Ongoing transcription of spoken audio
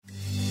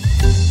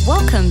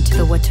Welcome to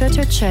the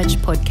Watoto Church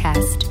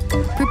podcast.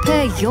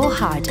 Prepare your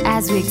heart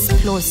as we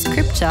explore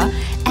scripture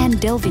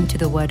and delve into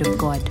the Word of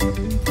God.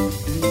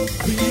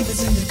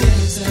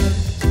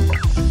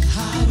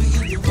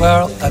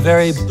 Well, a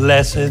very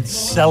blessed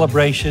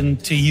celebration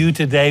to you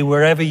today,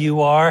 wherever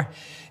you are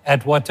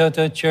at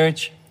Watoto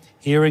Church,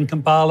 here in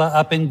Kampala,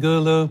 up in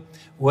Gulu,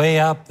 way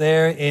up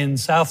there in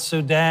South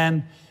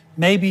Sudan.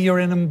 Maybe you're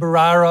in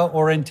Mbarara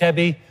or in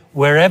Entebbe.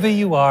 Wherever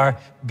you are,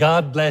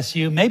 God bless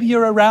you. Maybe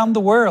you're around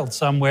the world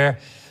somewhere.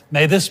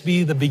 May this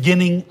be the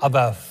beginning of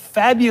a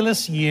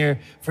fabulous year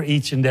for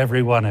each and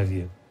every one of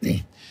you.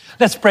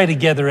 Let's pray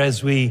together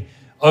as we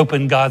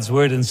open God's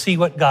Word and see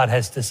what God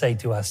has to say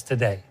to us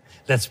today.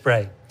 Let's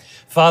pray.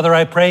 Father,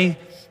 I pray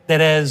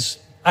that as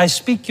I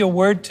speak your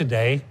word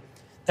today,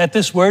 that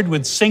this word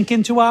would sink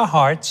into our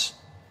hearts,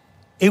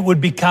 it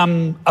would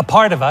become a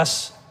part of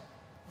us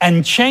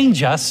and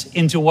change us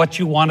into what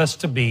you want us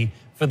to be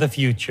for the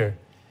future.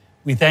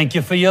 We thank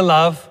you for your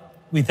love.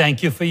 We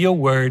thank you for your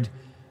word.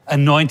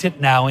 Anoint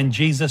it now. In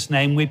Jesus'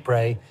 name we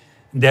pray.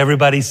 And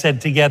everybody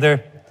said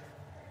together,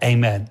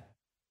 amen.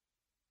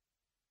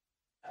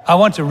 I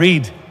want to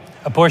read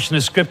a portion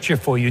of scripture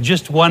for you,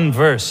 just one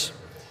verse.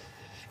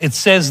 It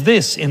says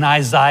this in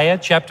Isaiah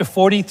chapter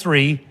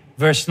 43,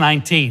 verse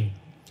 19.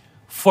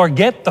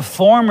 Forget the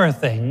former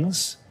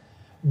things.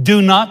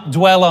 Do not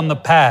dwell on the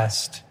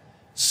past.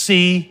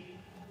 See,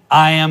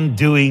 I am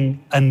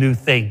doing a new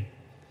thing.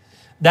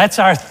 That's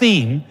our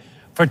theme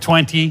for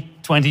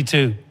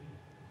 2022.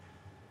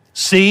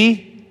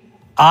 See,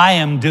 I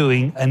am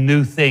doing a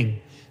new thing.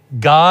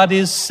 God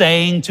is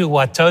saying to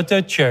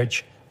Watoto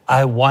Church,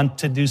 I want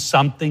to do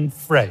something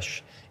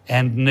fresh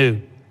and new.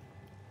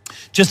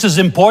 Just as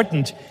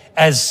important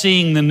as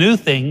seeing the new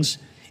things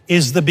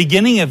is the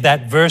beginning of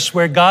that verse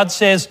where God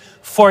says,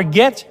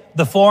 forget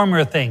the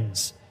former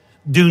things.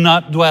 Do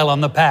not dwell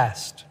on the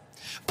past.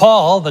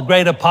 Paul, the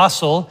great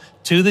apostle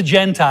to the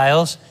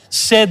Gentiles,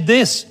 said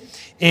this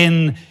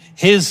in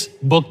his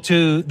book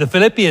to the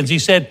Philippians. He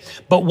said,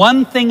 but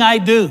one thing I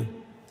do,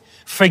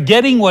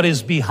 forgetting what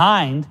is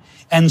behind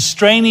and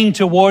straining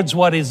towards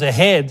what is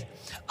ahead,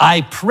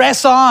 I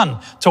press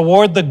on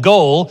toward the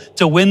goal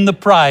to win the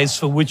prize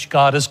for which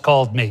God has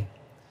called me.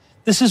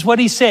 This is what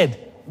he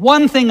said.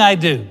 One thing I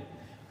do,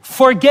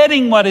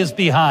 forgetting what is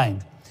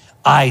behind,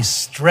 I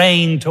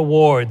strain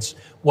towards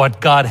what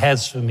God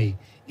has for me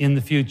in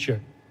the future.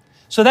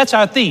 So that's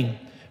our theme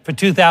for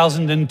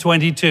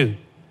 2022.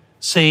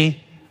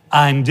 See,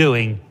 I'm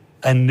doing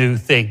a new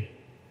thing.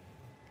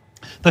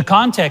 The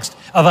context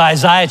of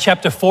Isaiah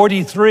chapter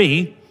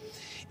 43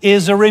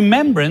 is a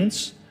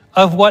remembrance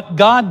of what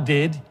God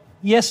did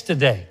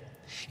yesterday.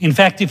 In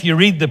fact, if you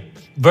read the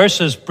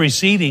verses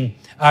preceding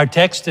our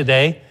text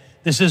today,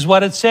 this is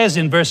what it says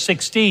in verse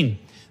 16.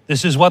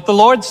 This is what the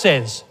Lord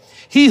says.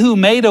 He who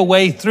made a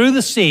way through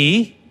the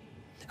sea,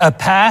 a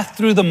path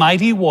through the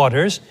mighty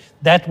waters,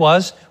 that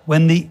was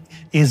when the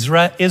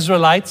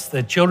Israelites,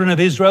 the children of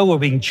Israel, were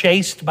being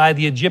chased by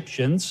the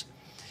Egyptians.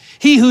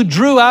 He who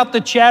drew out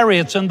the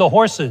chariots and the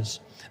horses,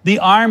 the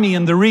army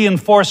and the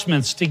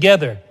reinforcements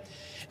together.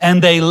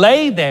 And they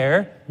lay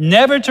there,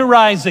 never to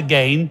rise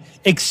again,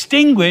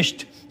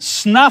 extinguished,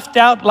 snuffed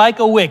out like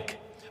a wick.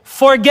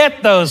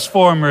 Forget those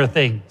former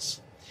things.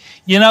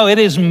 You know, it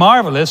is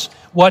marvelous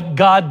what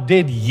God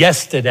did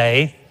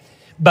yesterday,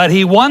 but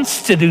he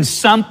wants to do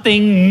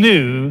something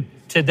new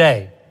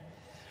today.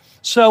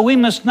 So we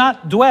must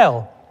not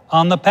dwell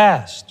on the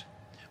past.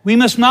 We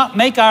must not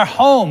make our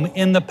home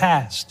in the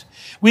past.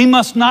 We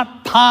must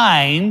not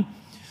pine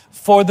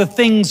for the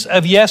things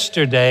of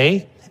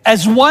yesterday.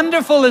 As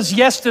wonderful as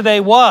yesterday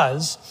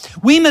was,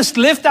 we must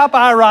lift up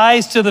our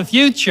eyes to the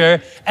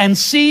future and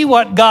see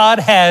what God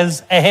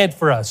has ahead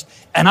for us.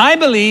 And I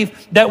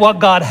believe that what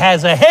God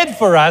has ahead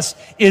for us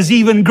is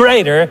even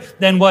greater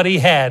than what he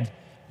had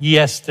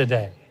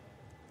yesterday.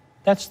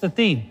 That's the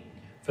theme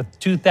for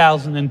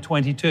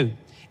 2022.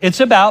 It's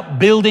about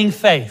building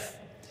faith.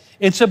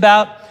 It's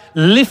about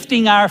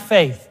lifting our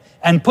faith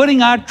and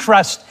putting our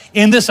trust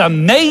in this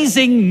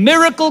amazing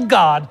miracle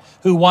God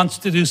who wants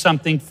to do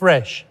something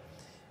fresh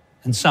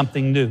and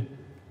something new.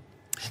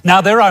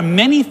 Now, there are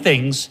many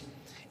things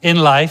in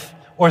life,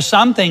 or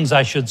some things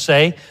I should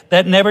say,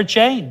 that never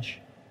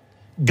change.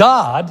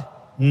 God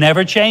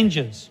never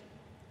changes.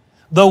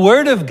 The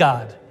Word of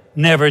God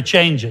never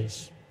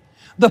changes.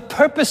 The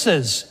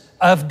purposes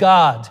of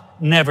God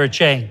never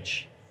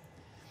change.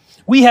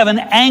 We have an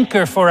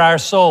anchor for our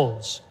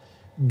souls.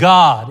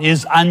 God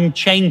is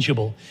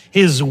unchangeable.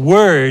 His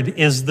word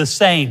is the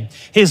same.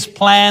 His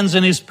plans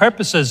and his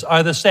purposes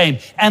are the same.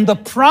 And the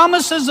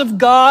promises of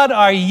God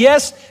are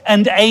yes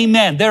and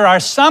amen. There are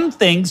some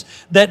things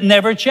that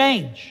never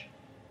change.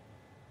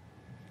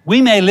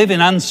 We may live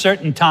in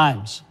uncertain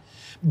times,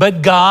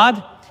 but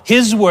God,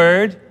 his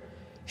word,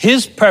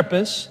 his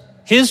purpose,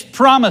 his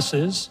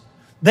promises,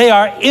 they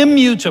are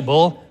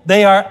immutable.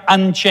 They are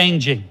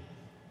unchanging.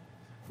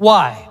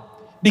 Why?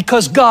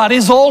 Because God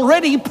is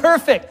already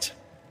perfect.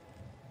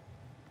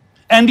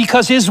 And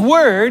because his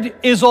word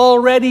is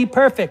already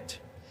perfect.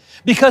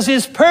 because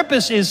his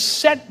purpose is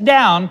set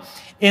down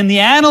in the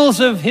annals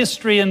of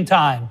history and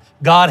time.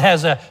 God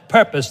has a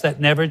purpose that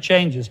never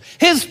changes.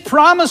 His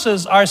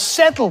promises are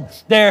settled.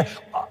 They're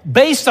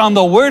based on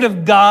the Word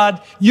of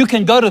God. You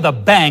can go to the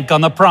bank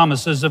on the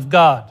promises of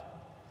God.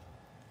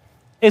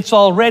 It's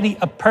already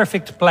a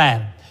perfect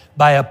plan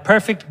by a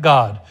perfect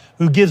God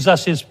who gives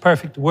us His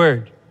perfect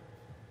Word.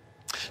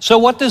 So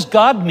what does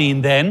God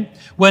mean then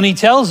when He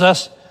tells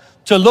us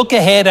to look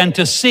ahead and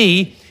to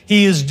see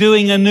He is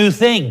doing a new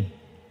thing?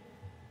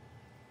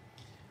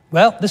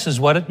 Well, this is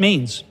what it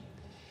means.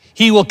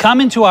 He will come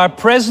into our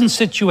present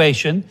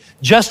situation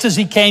just as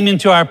He came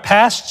into our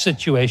past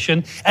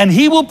situation, and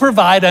He will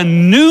provide a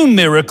new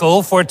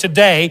miracle for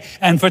today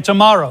and for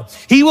tomorrow.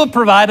 He will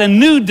provide a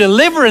new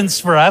deliverance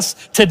for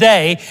us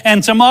today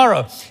and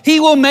tomorrow. He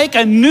will make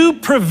a new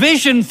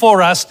provision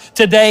for us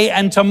today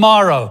and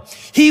tomorrow.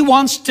 He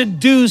wants to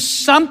do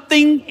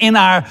something in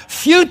our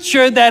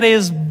future that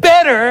is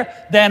better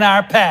than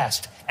our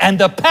past. And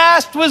the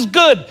past was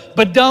good,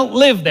 but don't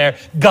live there.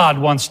 God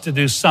wants to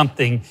do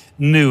something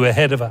new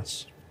ahead of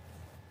us.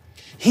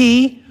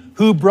 He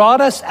who brought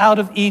us out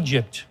of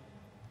Egypt,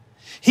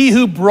 He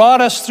who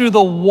brought us through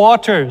the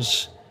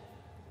waters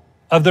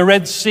of the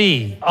Red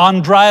Sea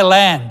on dry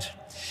land,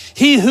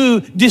 He who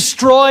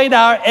destroyed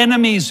our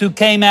enemies who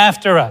came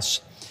after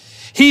us,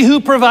 He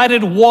who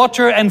provided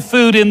water and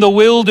food in the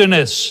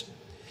wilderness,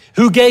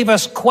 who gave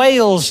us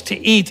quails to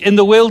eat in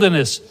the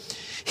wilderness,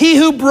 He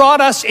who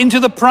brought us into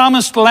the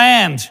promised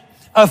land,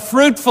 a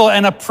fruitful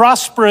and a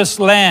prosperous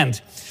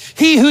land.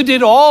 He who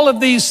did all of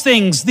these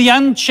things, the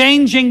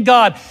unchanging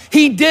God.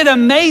 He did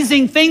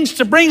amazing things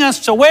to bring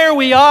us to where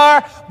we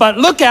are, but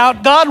look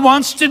out, God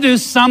wants to do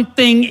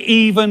something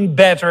even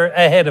better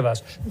ahead of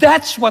us.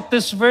 That's what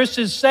this verse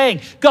is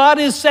saying. God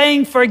is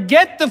saying,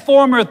 forget the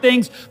former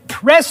things,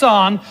 press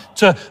on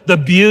to the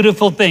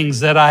beautiful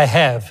things that I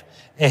have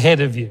ahead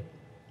of you.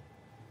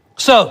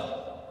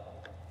 So,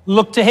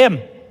 look to Him.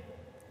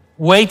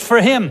 Wait for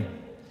Him.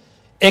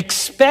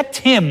 Expect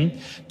Him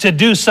to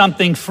do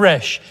something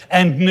fresh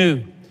and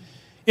new.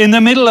 In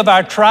the middle of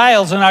our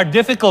trials and our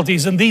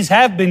difficulties, and these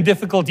have been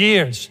difficult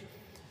years,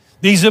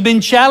 these have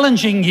been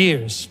challenging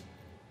years,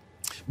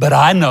 but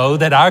I know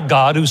that our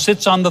God who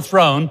sits on the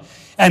throne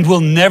and will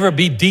never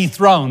be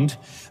dethroned,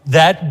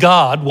 that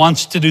God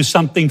wants to do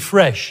something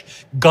fresh.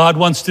 God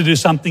wants to do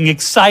something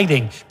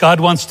exciting. God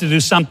wants to do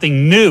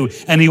something new,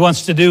 and He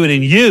wants to do it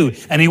in you,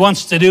 and He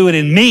wants to do it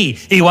in me.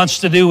 He wants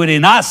to do it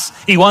in us.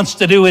 He wants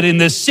to do it in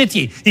this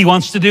city. He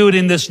wants to do it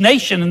in this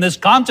nation, in this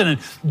continent.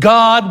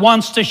 God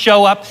wants to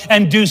show up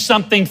and do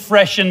something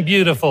fresh and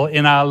beautiful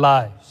in our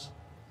lives.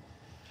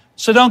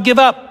 So don't give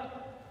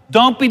up.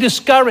 Don't be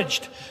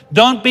discouraged.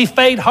 Don't be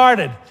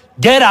faint-hearted.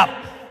 Get up.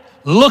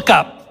 Look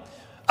up.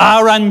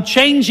 Our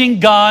unchanging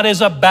God is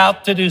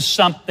about to do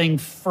something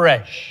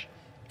fresh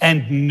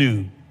and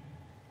new.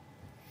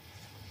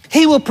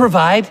 He will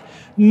provide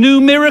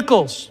new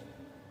miracles.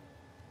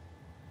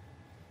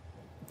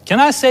 Can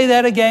I say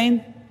that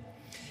again?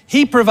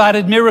 He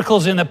provided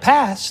miracles in the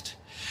past,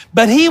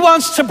 but He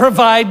wants to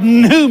provide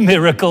new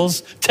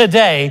miracles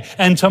today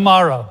and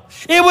tomorrow.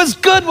 It was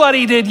good what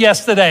He did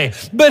yesterday,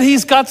 but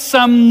He's got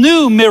some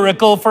new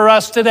miracle for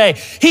us today.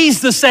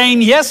 He's the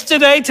same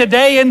yesterday,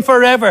 today, and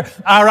forever.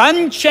 Our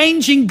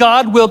unchanging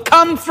God will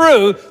come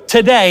through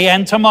today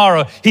and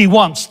tomorrow. He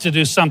wants to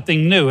do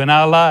something new in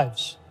our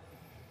lives.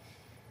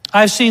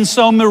 I've seen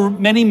so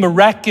many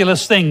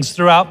miraculous things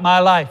throughout my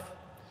life.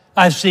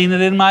 I've seen it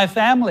in my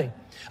family.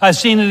 I've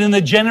seen it in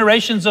the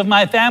generations of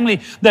my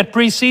family that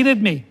preceded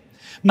me.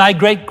 My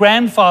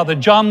great-grandfather,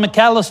 John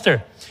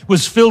McAllister,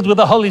 was filled with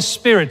the Holy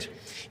Spirit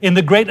in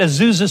the great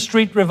Azusa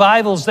Street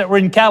revivals that were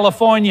in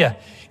California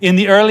in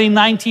the early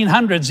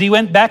 1900s. He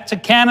went back to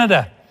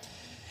Canada,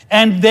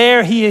 and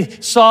there he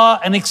saw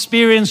and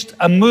experienced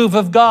a move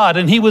of God,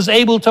 and he was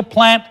able to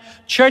plant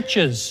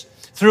churches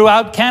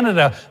throughout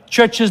Canada,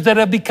 churches that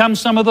have become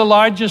some of the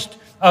largest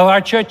of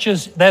our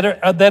churches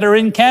that are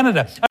in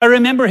Canada. I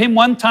remember him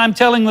one time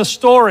telling the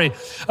story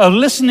of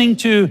listening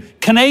to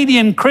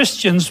Canadian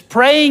Christians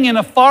praying in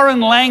a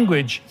foreign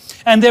language.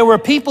 And there were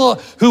people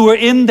who were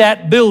in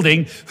that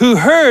building who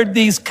heard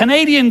these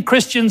Canadian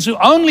Christians who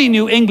only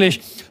knew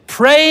English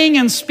praying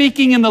and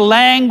speaking in the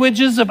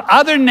languages of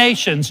other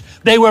nations.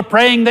 They were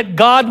praying that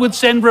God would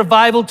send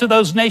revival to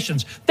those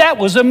nations. That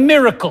was a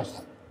miracle.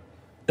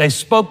 They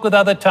spoke with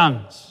other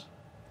tongues.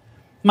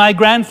 My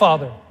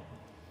grandfather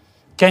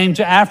came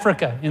to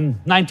Africa in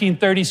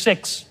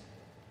 1936.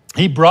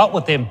 He brought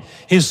with him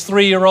his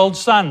 3-year-old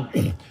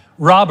son,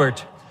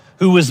 Robert,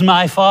 who was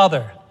my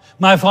father.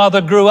 My father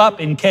grew up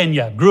in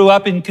Kenya, grew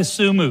up in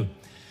Kisumu.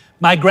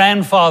 My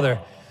grandfather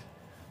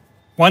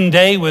one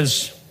day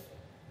was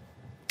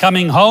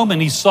coming home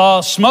and he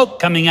saw smoke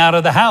coming out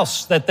of the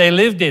house that they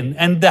lived in,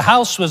 and the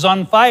house was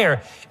on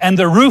fire and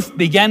the roof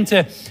began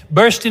to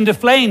burst into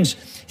flames.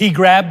 He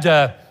grabbed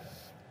a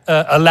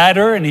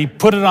ladder and he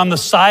put it on the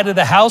side of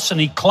the house and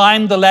he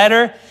climbed the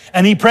ladder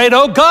and he prayed,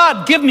 "Oh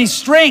God, give me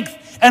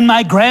strength." And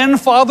my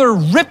grandfather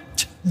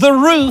ripped the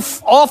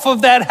roof off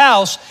of that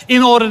house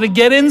in order to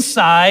get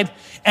inside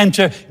and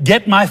to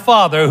get my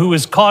father who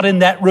was caught in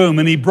that room,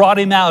 and he brought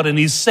him out and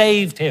he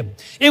saved him.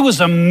 It was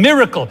a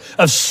miracle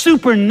of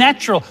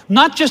supernatural,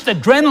 not just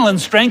adrenaline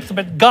strength,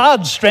 but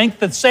God's strength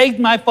that saved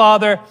my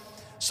father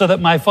so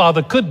that my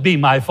father could be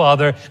my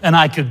father and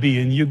I could be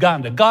in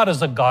Uganda. God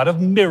is a God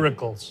of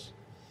miracles.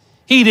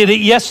 He did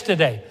it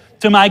yesterday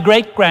to my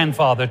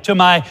great-grandfather, to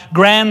my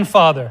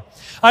grandfather.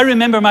 I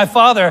remember my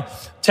father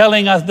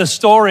telling us the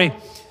story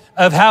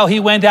of how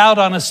he went out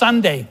on a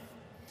Sunday.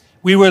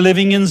 We were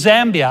living in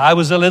Zambia. I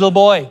was a little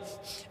boy.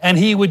 And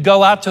he would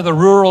go out to the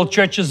rural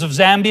churches of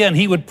Zambia and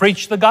he would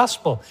preach the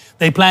gospel.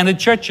 They planted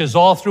churches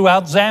all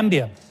throughout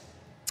Zambia.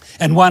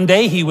 And one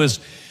day he was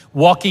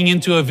walking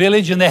into a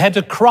village and they had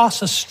to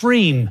cross a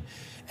stream.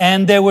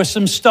 And there were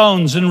some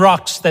stones and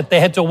rocks that they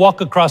had to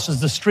walk across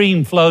as the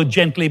stream flowed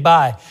gently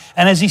by.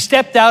 And as he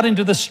stepped out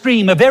into the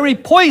stream, a very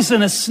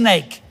poisonous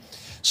snake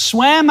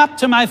swam up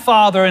to my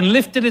father and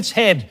lifted its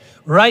head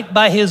right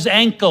by his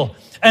ankle.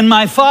 And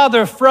my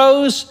father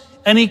froze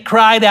and he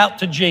cried out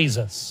to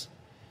Jesus.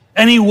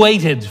 And he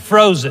waited,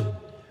 frozen.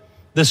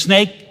 The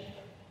snake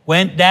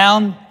went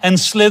down and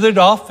slithered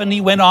off, and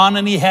he went on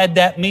and he had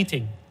that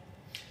meeting.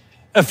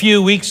 A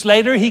few weeks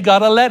later, he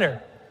got a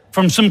letter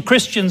from some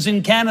Christians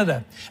in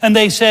Canada. And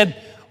they said,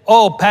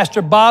 "Oh,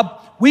 Pastor Bob,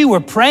 we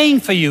were praying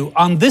for you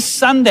on this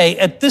Sunday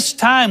at this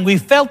time. We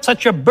felt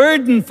such a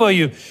burden for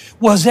you.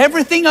 Was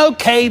everything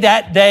okay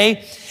that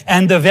day?"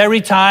 And the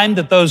very time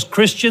that those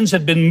Christians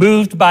had been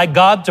moved by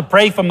God to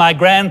pray for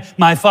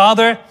my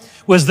father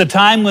was the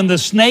time when the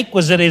snake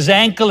was at his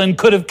ankle and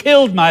could have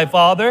killed my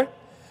father.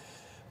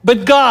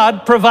 But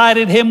God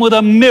provided him with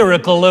a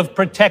miracle of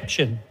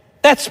protection.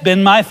 That's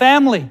been my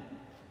family.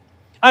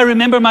 I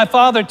remember my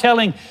father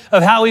telling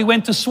of how he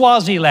went to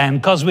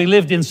Swaziland because we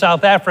lived in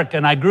South Africa,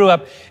 and I grew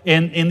up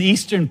in the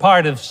eastern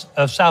part of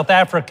South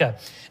Africa.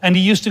 And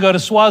he used to go to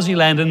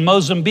Swaziland and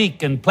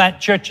Mozambique and plant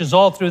churches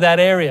all through that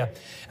area.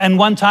 And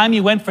one time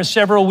he went for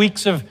several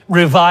weeks of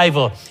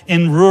revival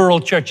in rural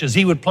churches.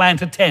 He would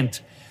plant a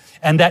tent,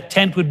 and that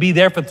tent would be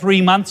there for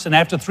 3 months. And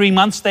after 3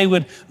 months, they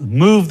would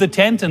move the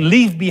tent and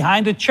leave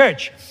behind a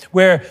church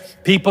where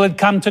people had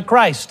come to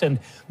Christ. And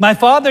my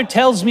father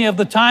tells me of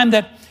the time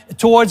that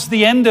towards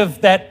the end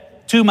of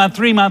that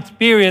 3-month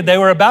period, they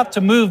were about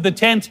to move the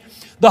tent.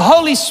 The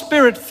Holy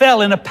Spirit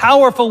fell in a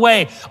powerful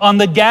way on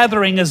the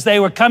gathering as they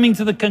were coming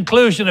to the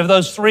conclusion of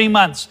those 3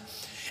 months.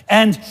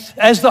 And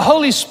as the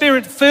Holy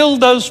Spirit filled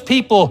those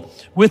people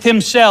with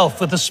himself,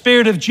 with the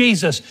Spirit of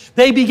Jesus,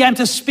 they began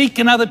to speak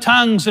in other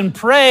tongues and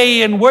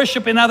pray and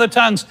worship in other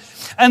tongues.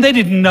 And they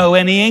didn't know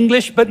any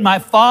English, but my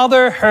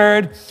father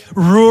heard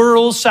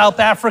rural South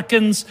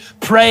Africans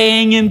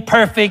praying in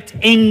perfect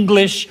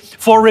English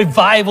for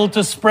revival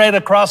to spread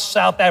across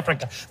South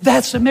Africa.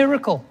 That's a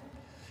miracle.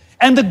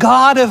 And the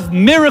God of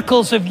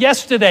miracles of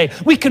yesterday,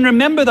 we can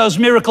remember those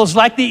miracles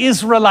like the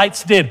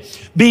Israelites did,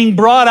 being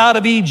brought out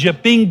of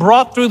Egypt, being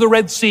brought through the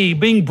Red Sea,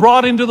 being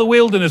brought into the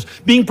wilderness,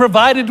 being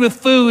provided with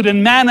food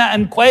and manna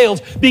and quails,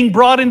 being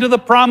brought into the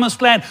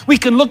promised land. We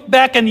can look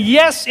back and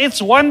yes,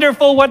 it's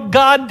wonderful what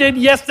God did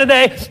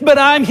yesterday, but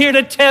I'm here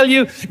to tell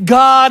you,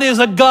 God is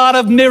a God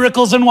of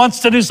miracles and wants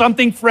to do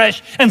something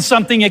fresh and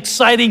something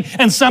exciting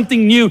and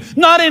something new.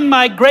 Not in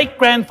my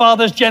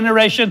great-grandfather's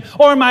generation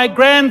or my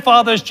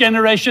grandfather's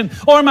generation,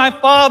 or my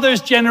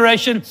father's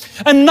generation,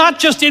 and not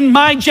just in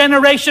my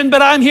generation,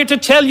 but I'm here to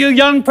tell you,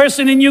 young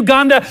person in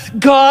Uganda,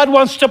 God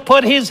wants to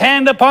put his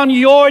hand upon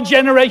your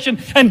generation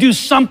and do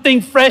something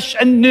fresh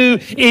and new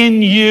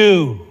in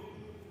you.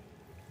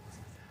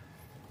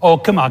 Oh,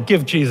 come on,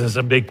 give Jesus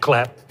a big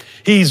clap.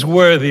 He's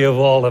worthy of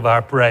all of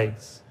our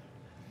praise.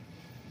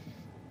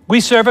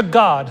 We serve a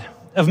God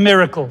of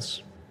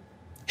miracles.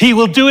 He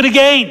will do it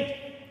again.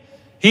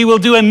 He will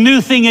do a new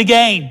thing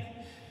again.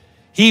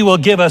 He will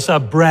give us a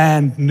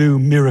brand new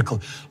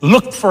miracle.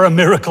 Look for a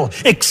miracle.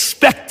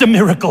 Expect a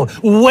miracle.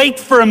 Wait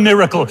for a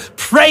miracle.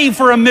 Pray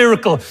for a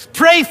miracle.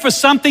 Pray for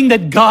something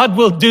that God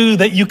will do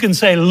that you can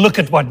say, look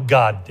at what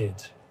God did.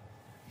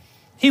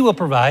 He will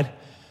provide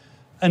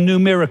a new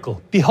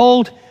miracle.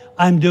 Behold,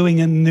 I'm doing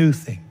a new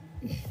thing.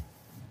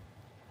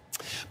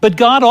 But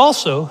God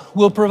also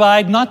will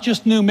provide not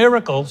just new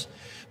miracles,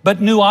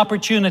 but new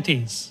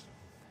opportunities.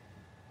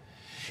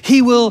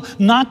 He will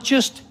not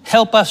just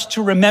help us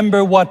to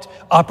remember what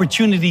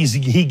opportunities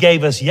he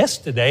gave us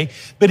yesterday,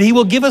 but he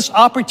will give us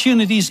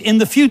opportunities in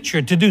the future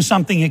to do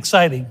something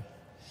exciting.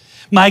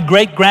 My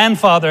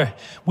great-grandfather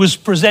was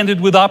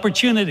presented with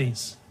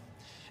opportunities,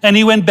 and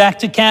he went back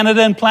to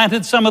Canada and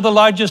planted some of the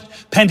largest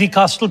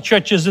Pentecostal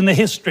churches in the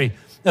history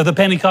of the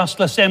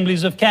Pentecostal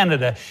Assemblies of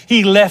Canada.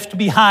 He left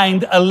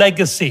behind a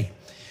legacy.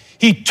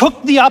 He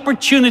took the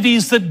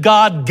opportunities that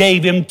God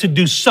gave him to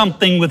do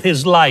something with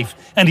his life,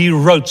 and he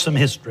wrote some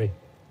history.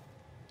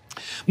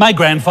 My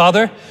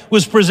grandfather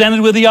was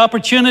presented with the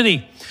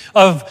opportunity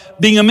of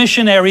being a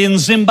missionary in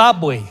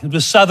Zimbabwe. It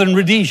was southern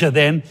Rhodesia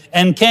then,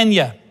 and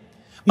Kenya.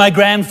 My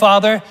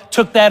grandfather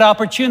took that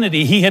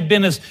opportunity. He had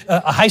been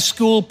a high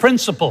school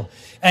principal,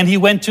 and he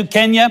went to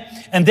Kenya,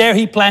 and there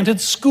he planted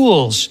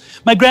schools.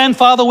 My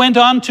grandfather went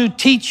on to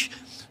teach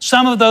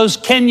some of those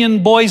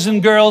Kenyan boys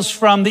and girls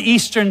from the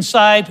eastern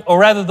side, or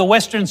rather the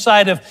western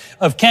side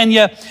of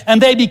Kenya, and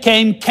they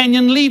became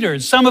Kenyan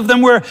leaders. Some of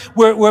them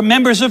were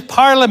members of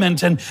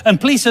parliament and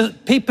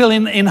people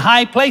in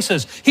high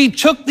places. He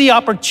took the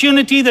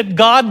opportunity that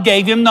God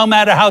gave him, no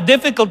matter how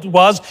difficult it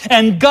was,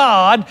 and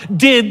God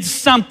did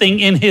something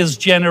in his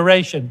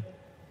generation.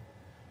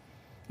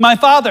 My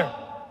father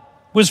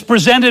was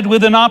presented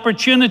with an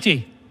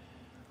opportunity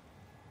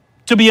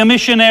to be a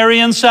missionary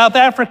in South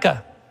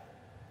Africa.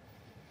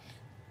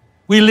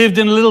 We lived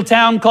in a little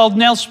town called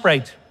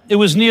Nelspruit. It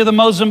was near the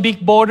Mozambique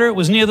border. It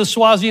was near the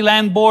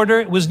Swaziland border.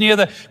 It was near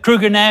the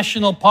Kruger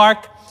National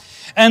Park.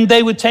 And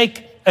they would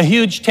take a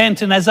huge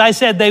tent, and as I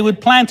said, they would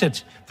plant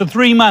it for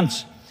 3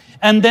 months.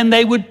 And then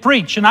they would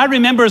preach. And I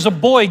remember as a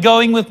boy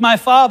going with my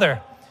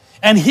father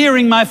and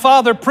hearing my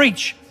father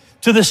preach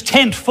to this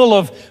tent full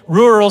of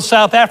rural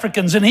South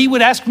Africans. And he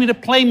would ask me to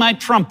play my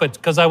trumpet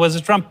because I was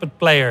a trumpet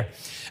player.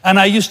 And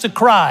I used to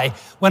cry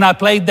when I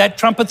played that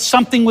trumpet.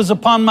 Something was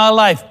upon my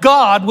life.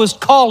 God was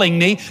calling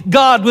me.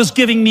 God was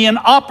giving me an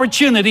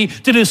opportunity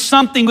to do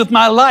something with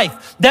my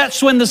life.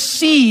 That's when the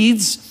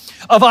seeds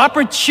of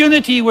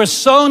opportunity were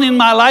sown in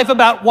my life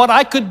about what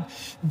I could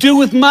do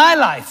with my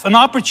life, an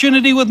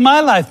opportunity with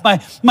my life.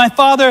 My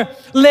father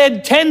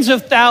led tens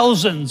of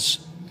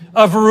thousands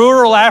of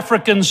rural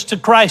Africans to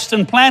Christ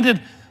and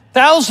planted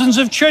thousands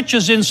of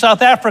churches in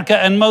South Africa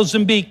and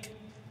Mozambique.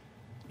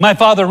 My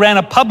father ran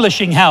a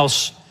publishing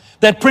house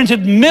that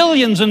printed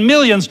millions and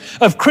millions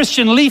of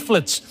Christian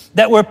leaflets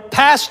that were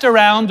passed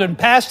around and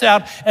passed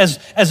out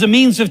as a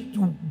means of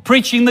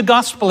preaching the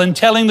gospel and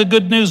telling the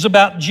good news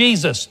about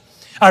Jesus.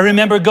 I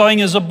remember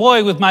going as a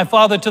boy with my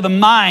father to the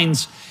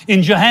mines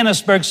in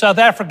Johannesburg, South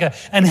Africa,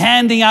 and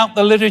handing out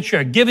the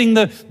literature, giving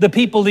the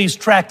people these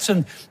tracts,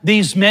 and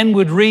these men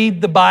would read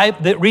the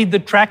Bible, read the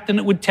tract, and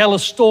it would tell a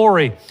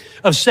story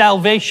of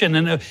salvation,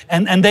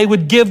 and they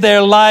would give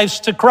their lives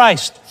to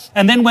Christ.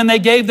 And then when they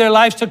gave their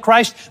lives to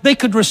Christ, they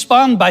could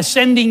respond by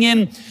sending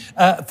in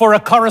for a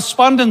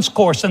correspondence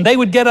course, and they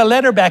would get a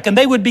letter back, and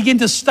they would begin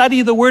to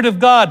study the Word of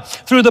God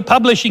through the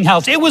publishing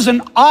house. It was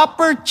an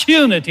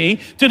opportunity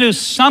to do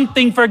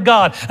something for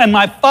God. And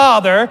my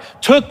father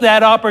took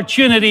that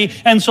opportunity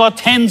and saw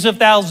tens of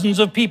thousands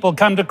of people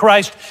come to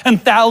Christ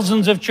and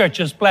thousands of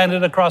churches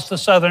planted across the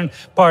southern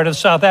part of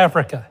South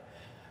Africa.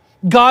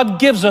 God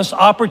gives us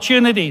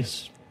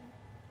opportunities.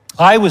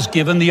 I was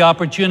given the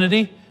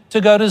opportunity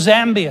to go to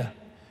Zambia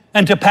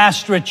and to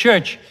pastor a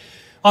church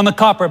on the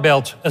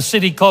Copperbelt, a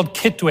city called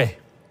Kitwe.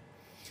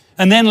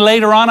 And then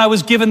later on, I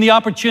was given the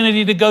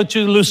opportunity to go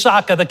to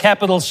Lusaka, the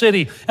capital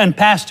city, and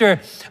pastor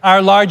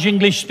our large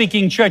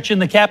English-speaking church in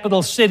the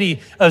capital city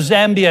of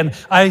Zambia.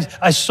 And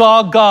I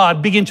saw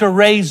God begin to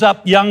raise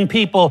up young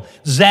people,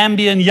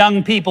 Zambian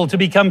young people, to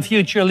become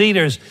future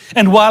leaders.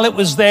 And while it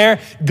was there,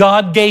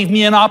 God gave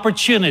me an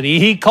opportunity.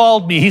 He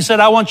called me. He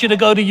said, I want you to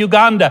go to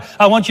Uganda.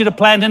 I want you to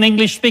plant an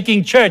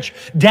English-speaking church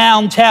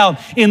downtown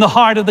in the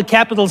heart of the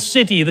capital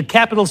city. The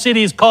capital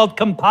city is called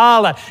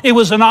Kampala. It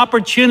was an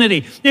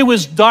opportunity. It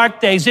was dark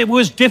days. It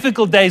was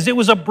difficult days. It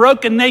was a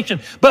broken nation,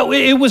 but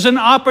it was an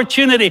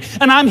opportunity.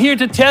 And I'm here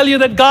to tell you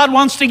that God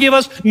wants to give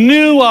us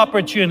new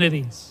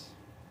opportunities.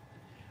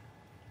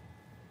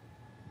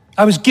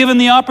 I was given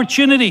the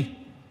opportunity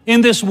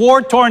in this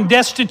war-torn,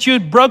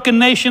 destitute, broken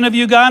nation of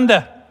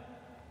Uganda.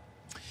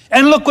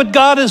 And look what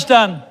God has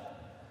done.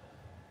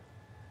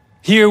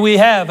 Here we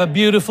have a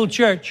beautiful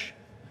church,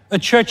 a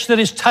church that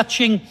is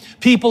touching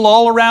people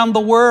all around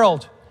the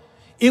world.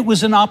 It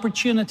was an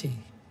opportunity.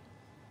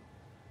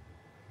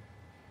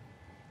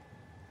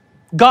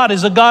 God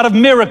is a God of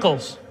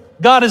miracles.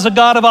 God is a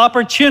God of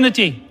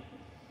opportunity.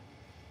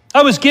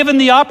 I was given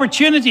the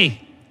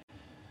opportunity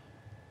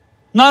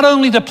not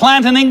only to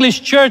plant an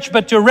English church,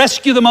 but to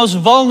rescue the most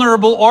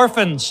vulnerable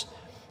orphans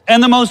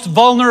and the most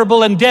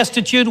vulnerable and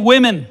destitute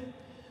women,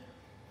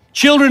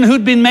 children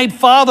who'd been made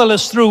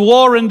fatherless through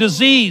war and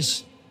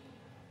disease.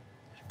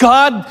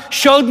 God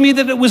showed me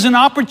that it was an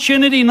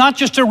opportunity not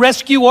just to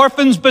rescue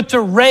orphans, but to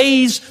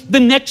raise the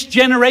next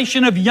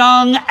generation of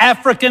young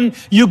African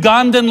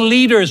Ugandan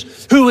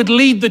leaders who would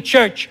lead the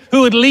church,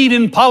 who would lead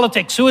in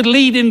politics, who would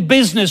lead in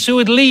business, who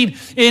would lead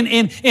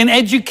in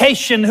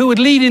education, who would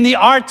lead in the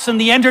arts and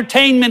the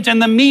entertainment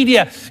and the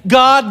media.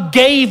 God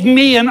gave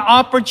me an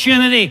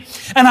opportunity,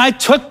 and I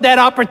took that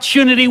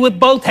opportunity with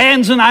both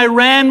hands and I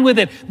ran with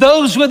it.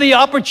 Those were the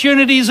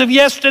opportunities of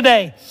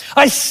yesterday.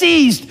 I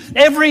seized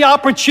every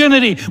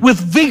opportunity with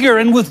vigor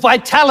and with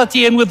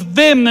vitality and with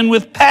vim and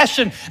with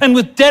passion and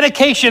with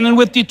dedication and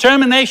with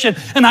determination.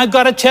 And I've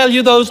got to tell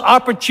you, those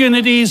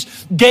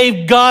opportunities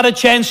gave God a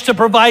chance to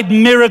provide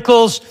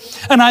miracles.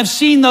 And I've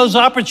seen those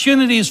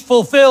opportunities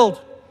fulfilled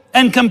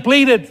and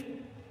completed.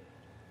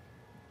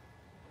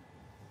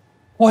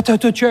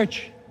 Watoto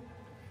Church,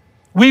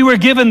 we were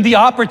given the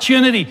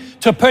opportunity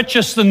to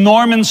purchase the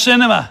Norman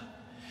Cinema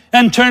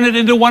and turn it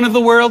into one of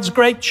the world's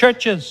great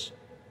churches.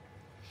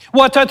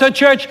 Watoto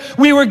Church,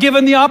 we were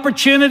given the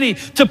opportunity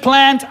to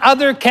plant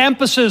other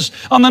campuses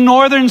on the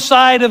northern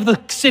side of the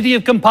city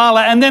of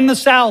Kampala, and then the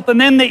south, and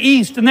then the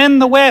east, and then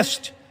the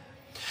west.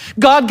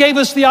 God gave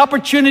us the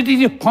opportunity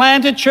to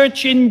plant a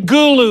church in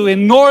Gulu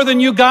in northern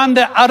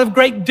Uganda out of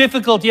great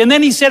difficulty. And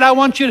then he said, I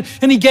want you to,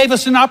 and he gave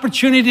us an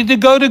opportunity to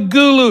go to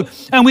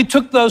Gulu. And we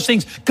took those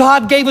things.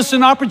 God gave us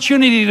an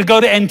opportunity to go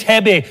to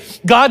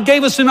Entebbe. God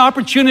gave us an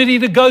opportunity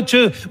to go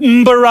to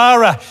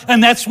Mbarara.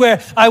 And that's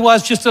where I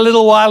was just a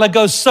little while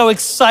ago, so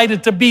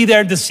excited to be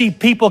there to see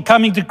people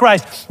coming to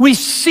Christ. We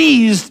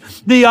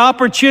seized the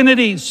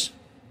opportunities.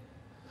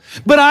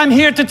 But I'm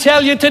here to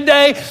tell you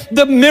today,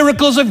 the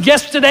miracles of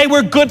yesterday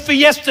were good for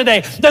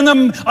yesterday. Then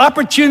the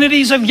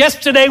opportunities of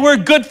yesterday were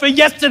good for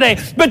yesterday.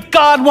 But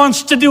God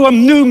wants to do a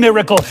new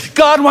miracle.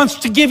 God wants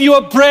to give you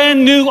a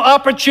brand new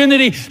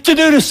opportunity to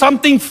do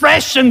something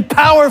fresh and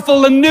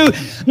powerful and new.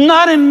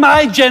 Not in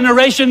my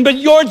generation, but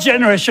your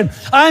generation.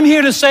 I'm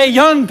here to say,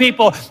 young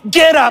people,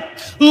 get up,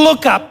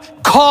 look up.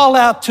 Call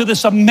out to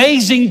this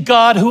amazing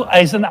God who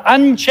is an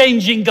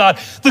unchanging God,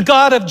 the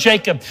God of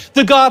Jacob,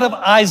 the God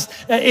of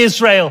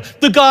Israel,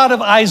 the God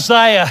of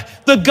Isaiah,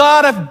 the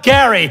God of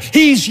Gary.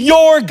 He's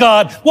your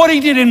God. What he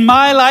did in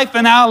my life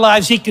and our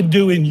lives, he can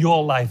do in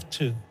your life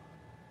too.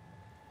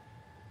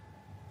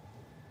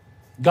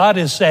 God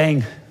is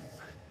saying,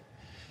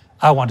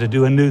 I want to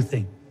do a new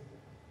thing.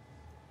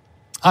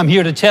 I'm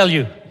here to tell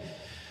you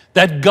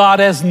that God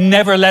has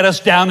never let us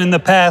down in the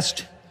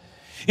past.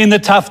 In the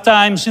tough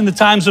times, in the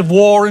times of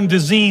war and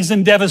disease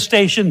and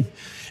devastation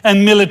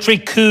and military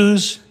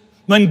coups,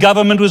 when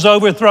government was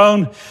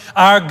overthrown,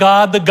 our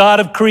God, the God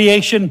of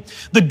creation,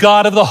 the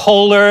God of the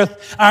whole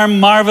earth, our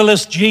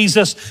marvelous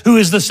Jesus, who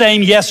is the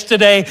same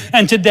yesterday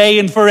and today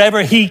and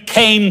forever, he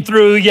came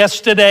through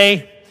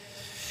yesterday.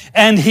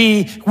 And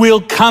he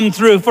will come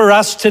through for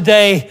us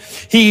today.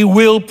 He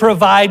will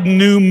provide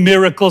new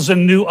miracles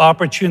and new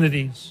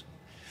opportunities.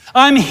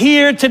 I'm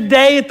here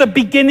today at the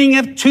beginning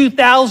of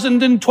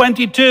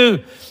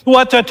 2022,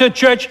 Watoto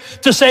Church,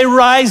 to say,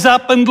 rise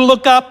up and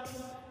look up.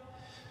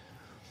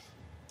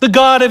 The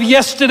God of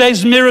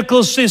yesterday's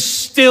miracles is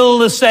still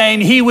the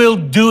same. He will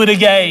do it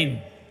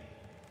again.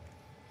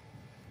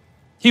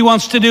 He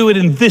wants to do it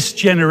in this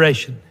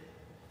generation.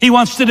 He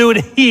wants to do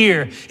it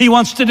here. He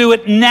wants to do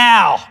it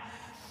now.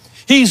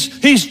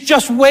 He's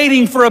just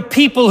waiting for a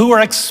people who are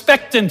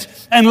expectant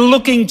and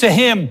looking to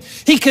him.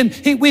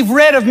 We've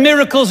read of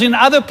miracles in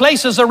other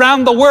places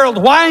around the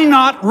world. Why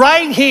not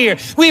right here?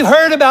 We've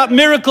heard about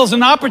miracles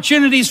and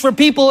opportunities for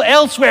people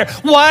elsewhere.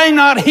 Why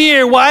not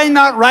here? Why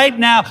not right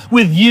now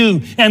with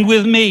you and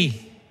with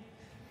me?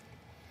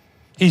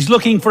 He's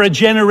looking for a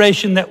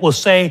generation that will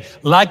say,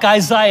 like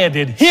Isaiah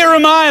did, here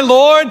am I,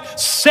 Lord,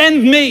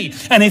 send me.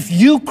 And if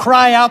you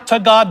cry out to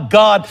God,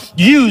 God,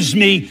 use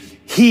me,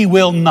 he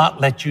will not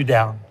let you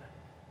down.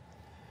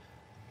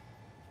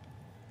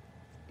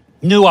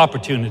 New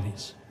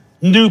opportunities,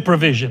 new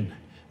provision,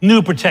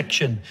 new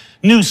protection,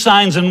 new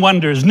signs and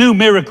wonders, new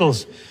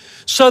miracles,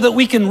 so that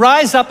we can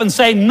rise up and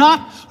say,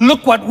 not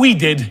look what we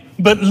did,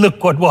 but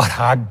look what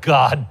our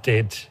God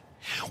did.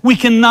 We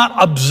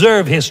cannot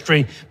observe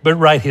history, but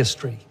write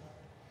history.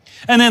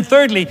 And then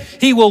thirdly,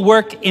 he will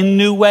work in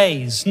new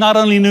ways, not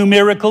only new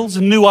miracles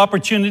and new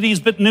opportunities,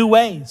 but new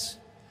ways.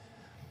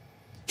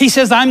 He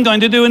says, I'm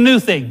going to do a new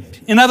thing.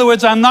 In other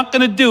words, I'm not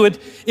going to do it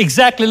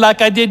exactly like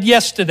I did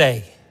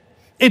yesterday.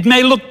 It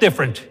may look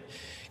different.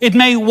 It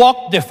may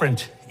walk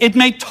different. It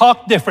may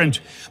talk different,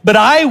 but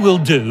I will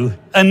do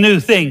a new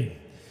thing.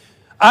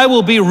 I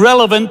will be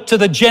relevant to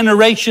the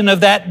generation of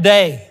that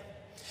day.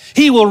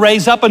 He will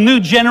raise up a new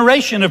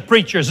generation of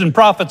preachers and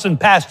prophets and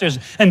pastors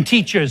and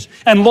teachers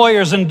and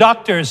lawyers and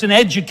doctors and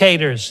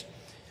educators.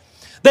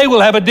 They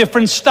will have a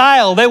different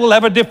style. They will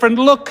have a different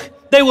look.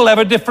 They will have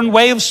a different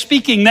way of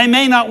speaking. They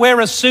may not wear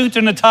a suit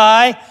and a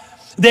tie.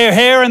 Their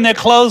hair and their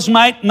clothes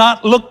might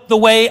not look the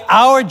way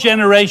our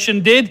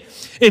generation did.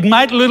 It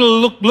might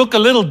look a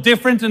little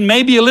different and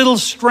maybe a little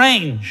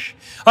strange.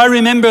 I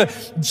remember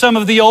some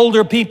of the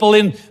older people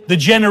in the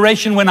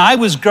generation when I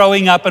was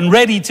growing up and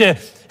ready to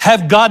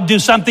have God do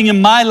something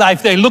in my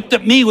life. They looked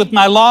at me with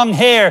my long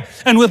hair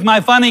and with my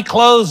funny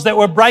clothes that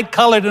were bright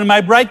colored and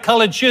my bright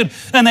colored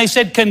shoes. And they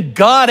said, can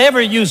God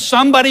ever use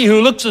somebody who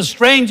looks as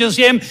strange as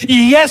him?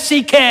 Yes,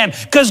 he can,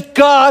 because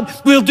God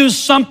will do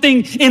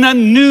something in a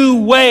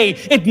new way.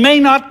 It may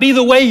not be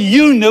the way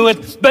you knew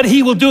it, but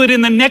he will do it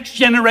in the next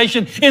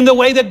generation in the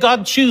way that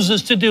God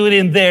chooses to do it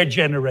in their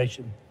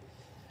generation.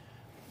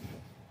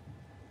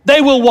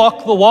 They will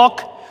walk the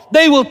walk.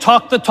 They will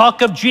talk the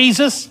talk of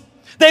Jesus.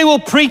 They will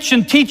preach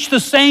and teach the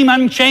same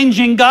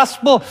unchanging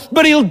gospel,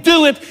 but he'll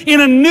do it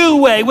in a new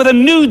way with a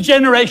new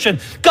generation.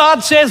 God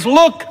says,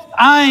 look,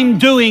 I'm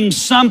doing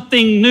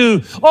something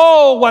new.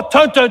 Oh,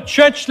 Watoto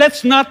Church,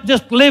 let's not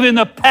just live in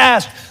the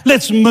past.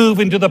 Let's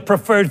move into the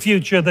preferred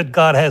future that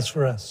God has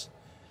for us.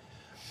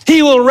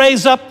 He will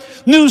raise up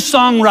new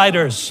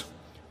songwriters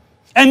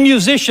and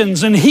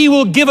musicians, and he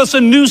will give us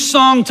a new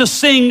song to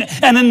sing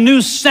and a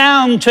new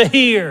sound to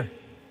hear.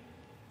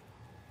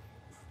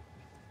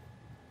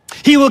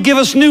 He will give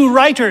us new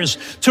writers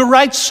to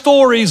write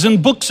stories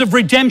and books of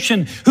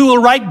redemption, who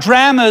will write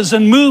dramas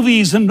and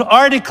movies and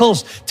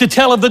articles to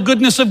tell of the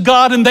goodness of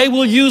God, and they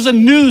will use a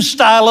new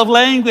style of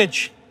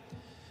language.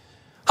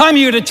 I'm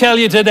here to tell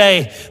you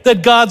today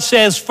that God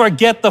says,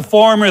 forget the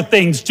former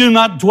things. Do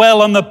not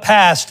dwell on the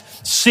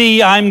past.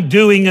 See, I'm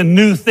doing a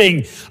new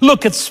thing.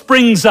 Look, it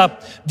springs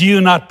up. Do you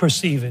not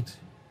perceive it?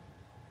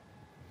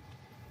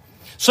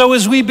 So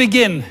as we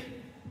begin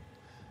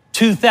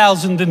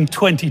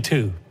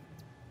 2022,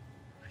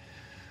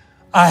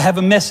 I have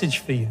a message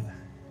for you.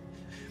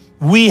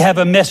 We have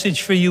a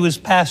message for you as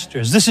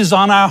pastors. This is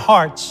on our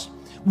hearts.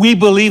 We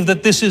believe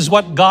that this is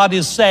what God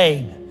is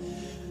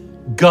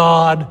saying.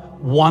 God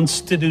wants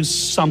to do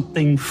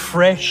something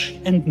fresh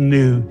and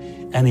new,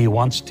 and He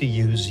wants to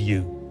use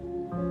you.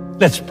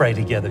 Let's pray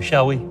together,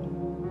 shall we?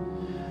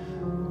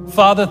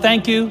 Father,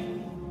 thank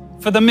you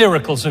for the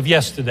miracles of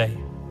yesterday.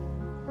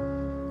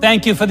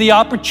 Thank you for the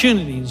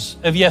opportunities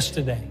of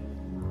yesterday.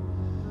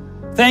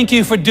 Thank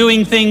you for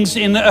doing things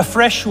in a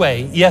fresh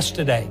way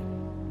yesterday.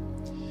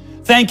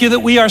 Thank you that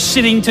we are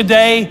sitting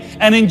today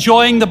and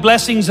enjoying the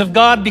blessings of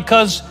God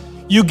because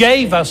you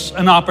gave us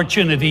an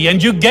opportunity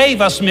and you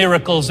gave us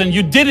miracles and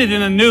you did it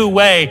in a new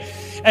way.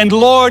 And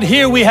Lord,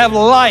 here we have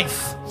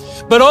life.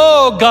 But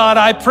oh God,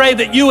 I pray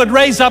that you would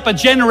raise up a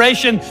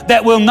generation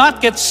that will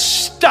not get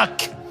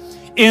stuck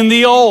in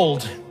the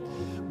old,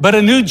 but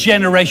a new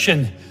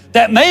generation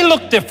that may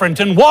look different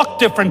and walk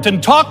different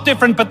and talk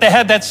different, but they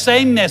have that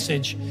same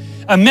message.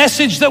 A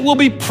message that will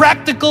be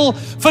practical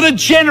for the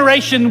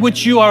generation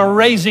which you are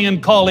raising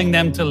and calling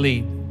them to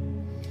lead.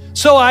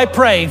 So I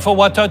pray for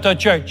Watoto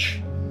Church.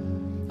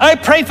 I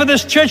pray for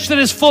this church that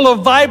is full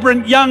of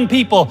vibrant young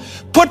people.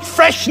 Put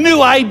fresh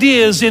new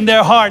ideas in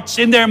their hearts,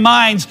 in their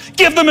minds.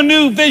 Give them a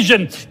new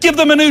vision. Give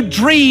them a new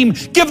dream.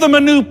 Give them a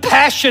new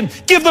passion.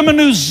 Give them a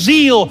new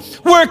zeal.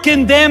 Work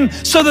in them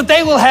so that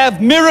they will have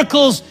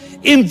miracles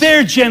in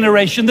their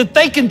generation, that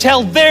they can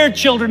tell their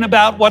children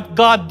about what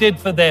God did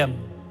for them.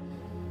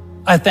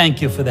 I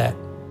thank you for that.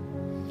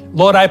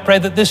 Lord, I pray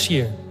that this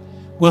year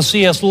will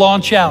see us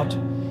launch out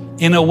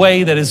in a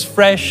way that is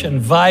fresh and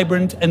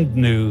vibrant and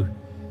new.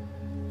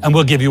 And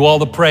we'll give you all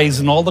the praise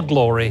and all the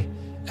glory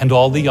and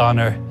all the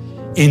honor.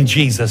 In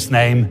Jesus'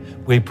 name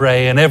we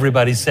pray. And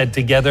everybody said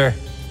together,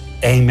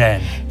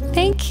 amen.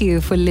 Thank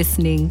you for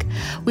listening.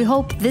 We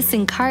hope this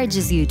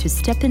encourages you to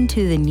step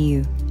into the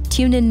new.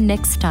 Tune in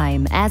next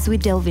time as we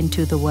delve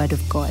into the Word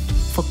of God.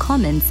 For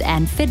comments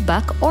and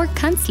feedback or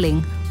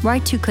counseling,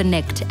 write to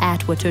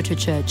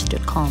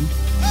connect@watotochurch.com.